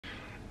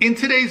In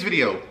today's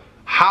video,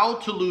 how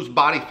to lose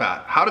body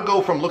fat, how to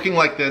go from looking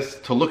like this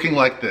to looking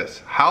like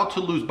this, how to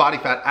lose body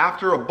fat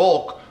after a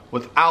bulk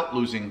without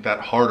losing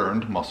that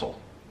hard-earned muscle.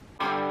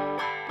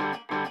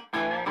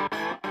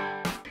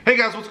 Hey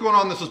guys, what's going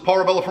on? This is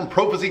Paul Rebello from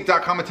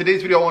ProPhysique.com. In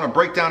today's video, I want to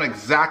break down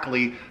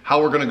exactly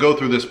how we're going to go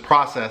through this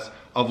process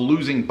of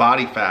losing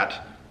body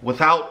fat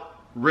without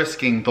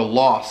risking the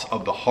loss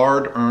of the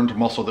hard-earned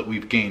muscle that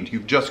we've gained.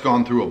 You've just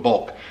gone through a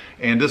bulk.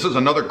 And this is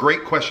another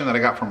great question that I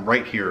got from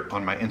right here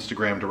on my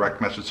Instagram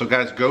direct message. So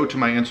guys, go to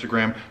my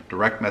Instagram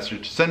direct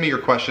message, send me your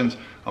questions.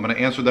 I'm going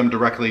to answer them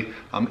directly.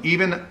 I'm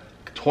even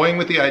toying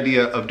with the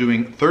idea of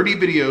doing 30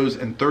 videos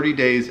in 30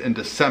 days in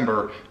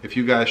December. If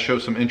you guys show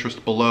some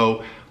interest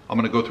below, I'm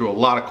going to go through a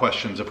lot of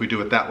questions if we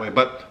do it that way.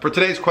 But for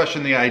today's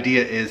question, the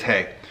idea is,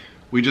 hey,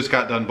 we just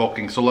got done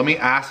bulking. So let me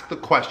ask the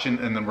question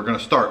and then we're going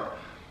to start.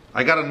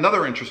 I got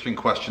another interesting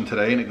question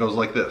today and it goes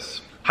like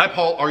this. Hi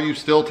Paul, are you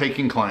still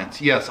taking clients?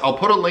 Yes, I'll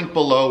put a link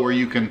below where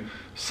you can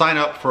sign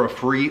up for a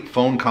free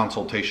phone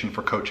consultation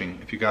for coaching.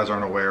 If you guys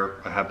aren't aware,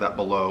 I have that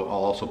below.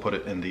 I'll also put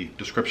it in the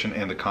description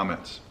and the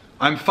comments.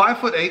 I'm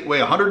 5'8",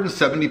 weigh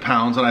 170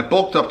 pounds, and I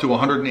bulked up to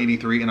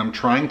 183, and I'm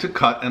trying to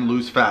cut and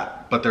lose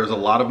fat, but there's a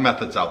lot of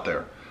methods out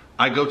there.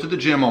 I go to the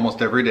gym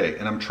almost every day,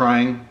 and I'm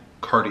trying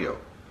cardio.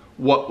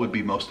 What would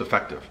be most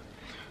effective?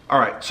 All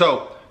right,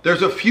 so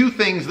there's a few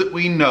things that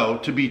we know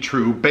to be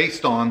true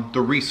based on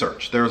the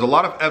research. There's a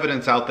lot of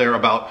evidence out there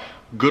about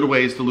good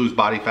ways to lose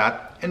body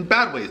fat and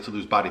bad ways to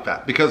lose body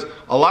fat, because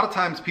a lot of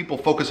times people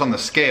focus on the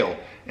scale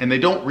and they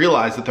don't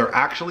realize that they're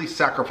actually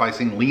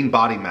sacrificing lean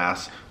body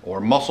mass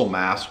or muscle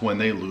mass when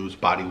they lose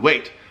body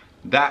weight.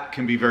 That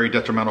can be very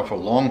detrimental for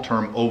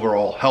long-term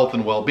overall health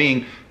and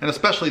well-being, and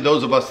especially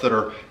those of us that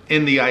are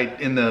in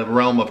the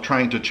realm of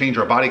trying to change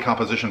our body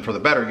composition for the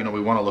better. You know, we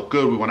want to look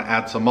good, we want to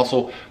add some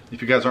muscle.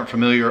 If you guys aren't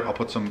familiar, I'll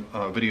put some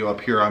video up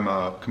here. I'm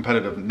a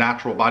competitive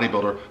natural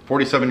bodybuilder,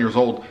 47 years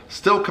old,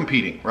 still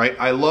competing, right?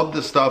 I love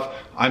this stuff.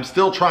 I'm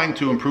still trying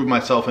to improve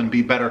myself and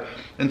be better.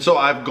 And so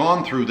I've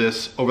gone through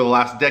this over the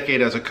last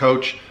decade as a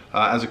coach,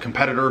 as a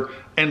competitor,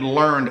 and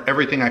learned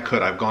everything I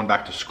could. I've gone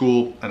back to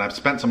school and I've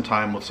spent some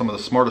time with some of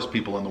the smartest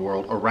people in the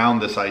world around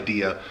this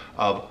idea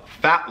of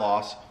fat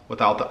loss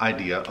without the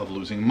idea of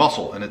losing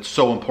muscle. And it's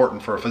so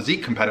important for a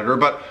physique competitor,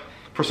 but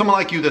for someone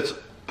like you that's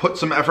put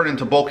some effort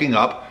into bulking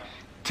up,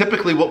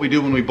 typically what we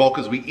do when we bulk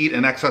is we eat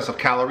in excess of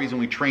calories and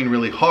we train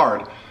really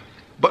hard.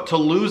 But to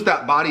lose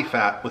that body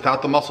fat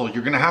without the muscle,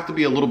 you're gonna have to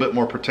be a little bit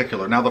more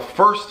particular. Now, the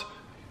first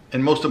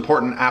and most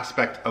important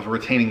aspect of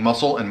retaining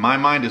muscle in my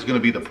mind is gonna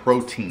be the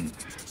protein.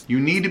 You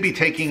need to be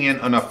taking in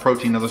enough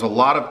protein. Now, there's a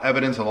lot of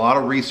evidence, a lot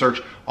of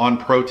research on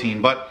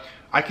protein, but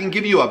I can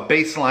give you a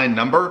baseline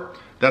number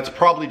that's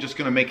probably just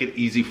gonna make it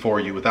easy for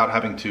you without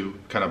having to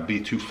kind of be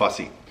too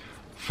fussy.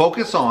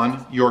 Focus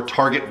on your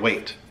target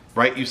weight,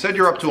 right? You said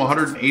you're up to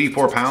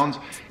 184 pounds.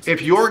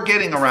 If you're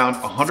getting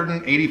around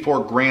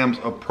 184 grams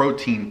of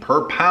protein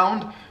per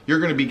pound, you're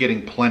gonna be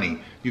getting plenty.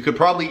 You could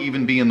probably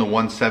even be in the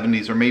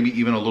 170s or maybe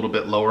even a little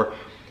bit lower.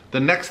 The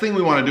next thing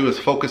we wanna do is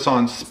focus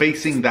on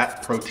spacing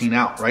that protein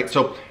out, right?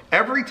 So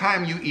every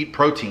time you eat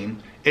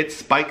protein, it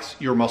spikes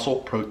your muscle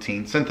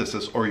protein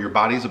synthesis, or your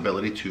body's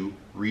ability to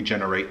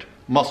regenerate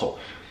muscle.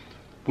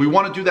 We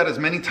wanna do that as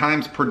many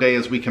times per day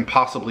as we can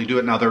possibly do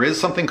it. Now, there is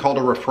something called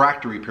a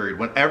refractory period.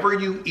 Whenever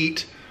you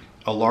eat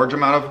a large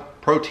amount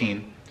of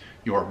protein,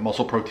 your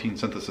muscle protein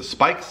synthesis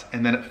spikes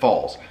and then it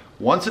falls.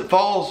 Once it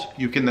falls,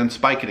 you can then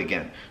spike it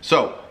again.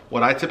 So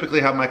what I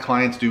typically have my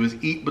clients do is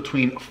eat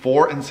between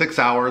 4 and 6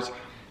 hours,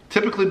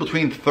 typically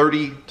between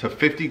 30 to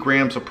 50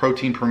 grams of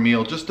protein per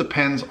meal. Just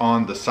depends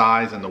on the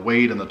size and the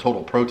weight and the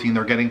total protein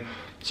they're getting.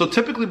 So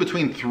typically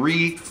between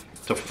 3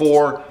 to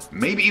 4,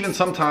 maybe even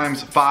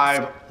sometimes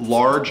 5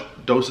 large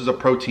doses of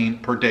protein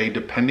per day,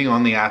 depending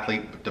on the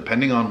athlete,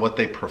 depending on what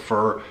they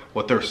prefer,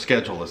 what their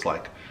schedule is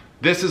like.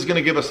 This is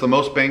gonna give us the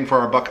most bang for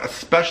our buck,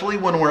 especially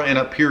when we're in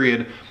a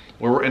period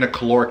where we're in a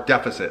caloric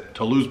deficit.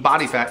 To lose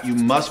body fat, you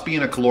must be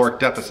in a caloric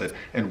deficit.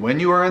 And when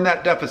you are in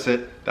that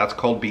deficit, that's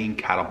called being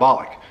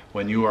catabolic.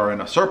 When you are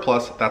in a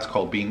surplus, that's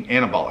called being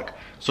anabolic.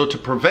 So to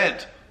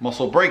prevent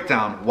muscle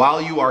breakdown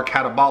while you are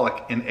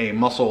catabolic in a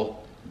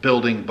muscle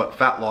building but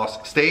fat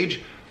loss stage,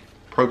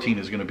 protein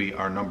is gonna be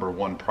our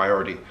 #1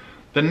 priority.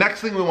 The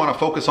next thing we wanna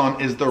focus on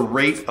is the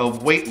rate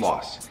of weight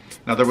loss.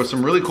 Now, there was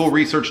some really cool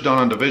research done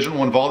on Division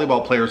I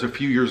volleyball players a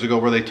few years ago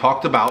where they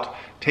talked about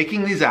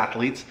taking these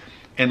athletes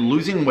and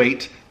losing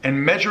weight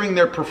and measuring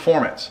their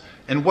performance.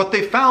 And what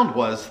they found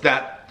was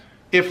that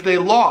if they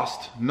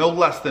lost no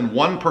less than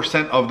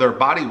 1% of their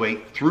body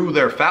weight through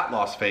their fat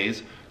loss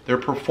phase, their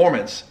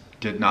performance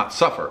did not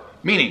suffer.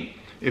 Meaning,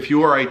 if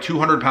you are a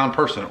 200-pound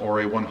person or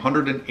a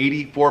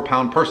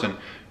 184-pound person,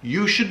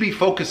 you should be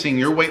focusing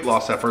your weight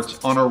loss efforts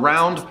on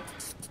around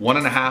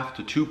 1.5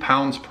 to 2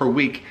 pounds per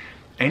week.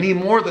 Any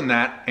more than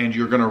that, and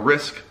you're gonna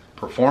risk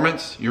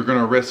performance, you're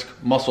gonna risk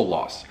muscle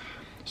loss.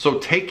 So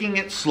taking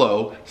it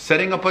slow,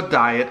 setting up a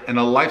diet and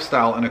a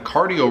lifestyle and a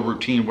cardio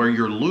routine where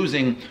you're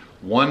losing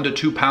 1 to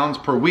 2 pounds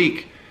per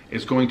week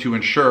is going to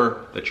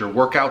ensure that your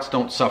workouts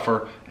don't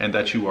suffer and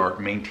that you are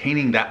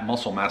maintaining that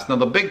muscle mass. Now,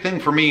 the big thing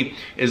for me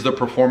is the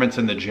performance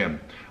in the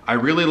gym. I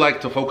really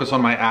like to focus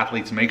on my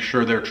athletes, make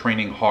sure they're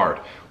training hard.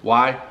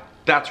 Why?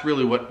 That's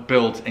really what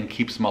builds and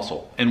keeps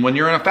muscle. And when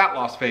you're in a fat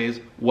loss phase,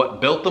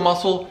 what built the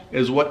muscle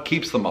is what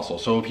keeps the muscle.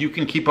 So if you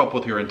can keep up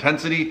with your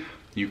intensity,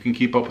 you can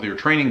keep up with your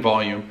training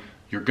volume,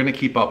 you're gonna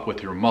keep up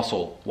with your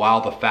muscle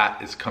while the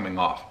fat is coming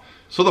off.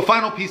 So the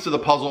final piece of the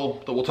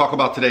puzzle that we'll talk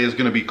about today is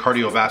gonna be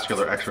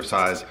cardiovascular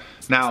exercise.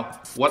 Now,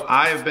 what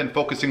I have been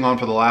focusing on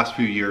for the last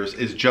few years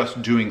is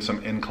just doing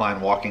some incline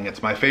walking.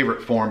 It's my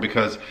favorite form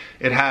because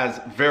it has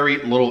very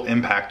little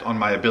impact on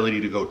my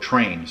ability to go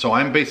train. So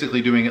I'm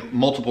basically doing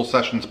multiple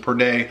sessions per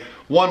day.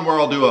 One where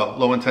I'll do a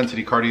low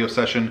intensity cardio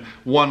session,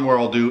 one where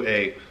I'll do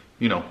a,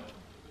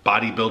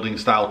 bodybuilding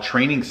style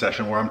training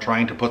session where I'm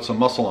trying to put some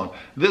muscle on.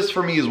 This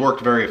for me has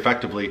worked very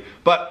effectively,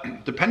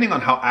 but depending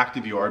on how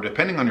active you are,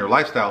 depending on your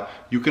lifestyle,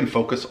 you can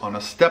focus on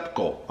a step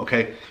goal,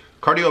 okay?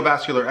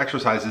 Cardiovascular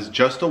exercise is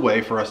just a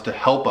way for us to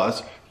help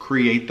us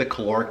create the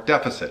caloric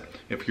deficit.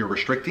 If you're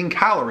restricting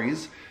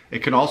calories, it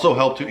can also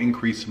help to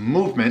increase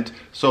movement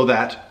so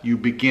that you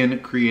begin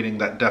creating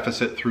that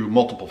deficit through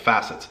multiple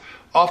facets.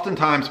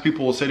 Oftentimes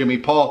people will say to me,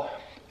 Paul,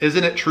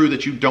 isn't it true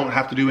that you don't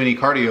have to do any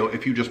cardio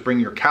if you just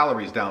bring your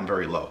calories down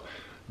very low?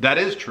 That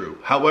is true.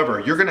 However,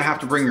 you're gonna have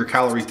to bring your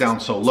calories down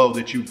so low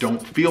that you don't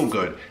feel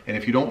good. And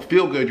if you don't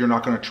feel good, you're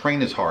not gonna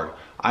train as hard.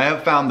 I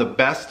have found the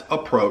best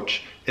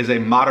approach is a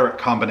moderate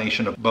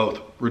combination of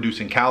both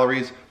reducing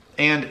calories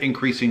and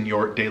increasing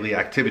your daily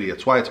activity.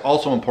 That's why it's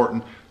also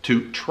important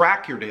to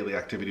track your daily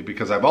activity,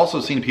 because I've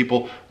also seen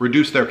people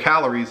reduce their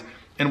calories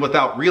and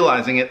without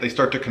realizing it, they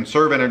start to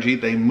conserve energy,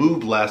 they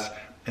move less,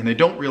 and they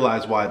don't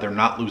realize why they're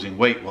not losing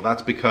weight. Well,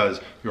 that's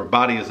because your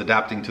body is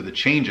adapting to the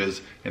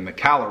changes in the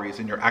calories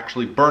and you're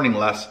actually burning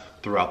less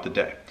throughout the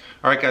day.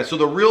 All right, guys, so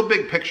the real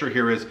big picture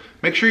here is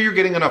make sure you're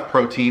getting enough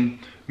protein.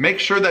 Make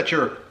sure that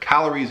your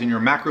calories and your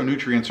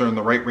macronutrients are in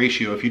the right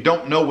ratio. If you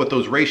don't know what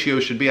those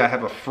ratios should be, I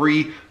have a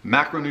free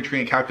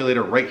macronutrient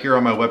calculator right here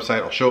on my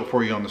website. I'll show it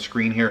for you on the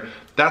screen here.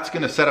 That's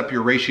gonna set up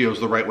your ratios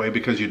the right way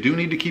because you do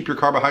need to keep your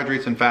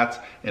carbohydrates and fats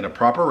in a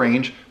proper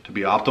range to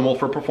be optimal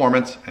for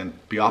performance and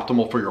be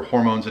optimal for your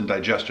hormones and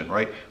digestion,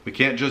 right? We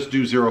can't just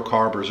do zero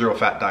carb or zero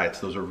fat diets.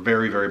 Those are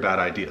very, very bad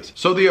ideas.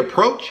 So the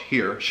approach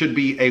here should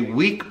be a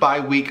week by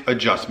week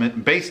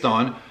adjustment based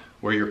on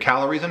where your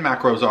calories and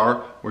macros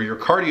are, where your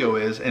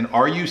cardio is, and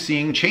are you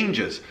seeing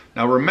changes?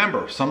 Now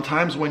remember,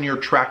 sometimes when you're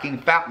tracking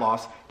fat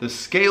loss, the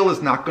scale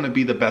is not gonna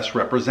be the best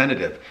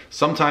representative.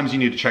 Sometimes you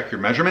need to check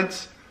your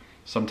measurements,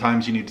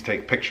 sometimes you need to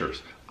take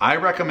pictures. I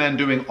recommend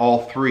doing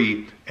all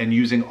three and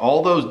using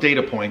all those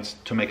data points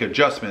to make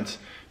adjustments.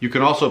 You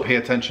can also pay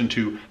attention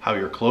to how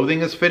your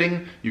clothing is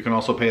fitting. You can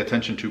also pay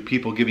attention to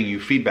people giving you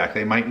feedback.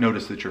 They might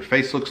notice that your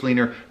face looks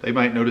leaner. They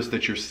might notice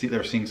that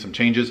they're seeing some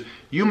changes.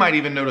 You might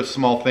even notice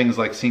small things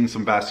like seeing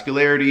some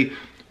vascularity,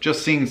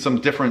 just seeing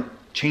some different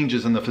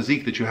changes in the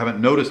physique that you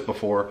haven't noticed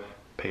before.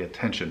 Pay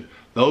attention.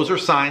 Those are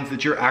signs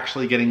that you're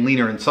actually getting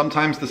leaner, and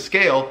sometimes the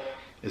scale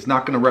is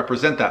not going to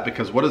represent that,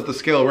 because what does the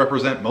scale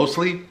represent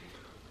mostly?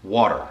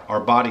 Water.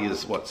 Our body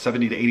is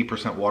 70 to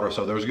 80% water,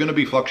 so there's going to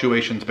be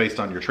fluctuations based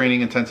on your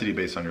training intensity,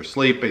 based on your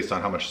sleep, based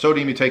on how much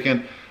sodium you take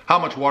in, how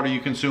much water you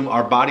consume.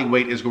 Our body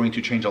weight is going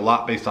to change a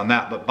lot based on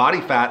that, but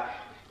body fat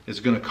is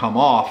going to come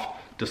off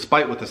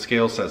despite what the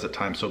scale says at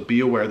times, so be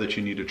aware that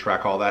you need to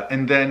track all that.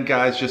 And then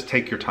guys, just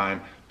take your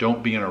time.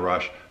 Don't be in a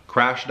rush.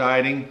 Crash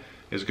dieting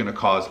is going to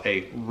cause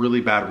a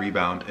really bad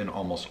rebound in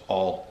almost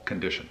all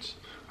conditions.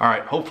 All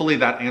right, hopefully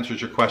that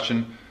answers your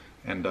question,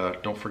 and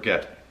don't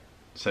forget,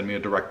 send me a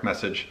direct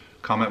message,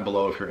 comment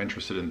below if you're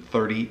interested in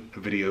 30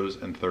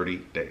 videos in 30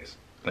 days.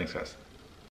 Thanks, guys.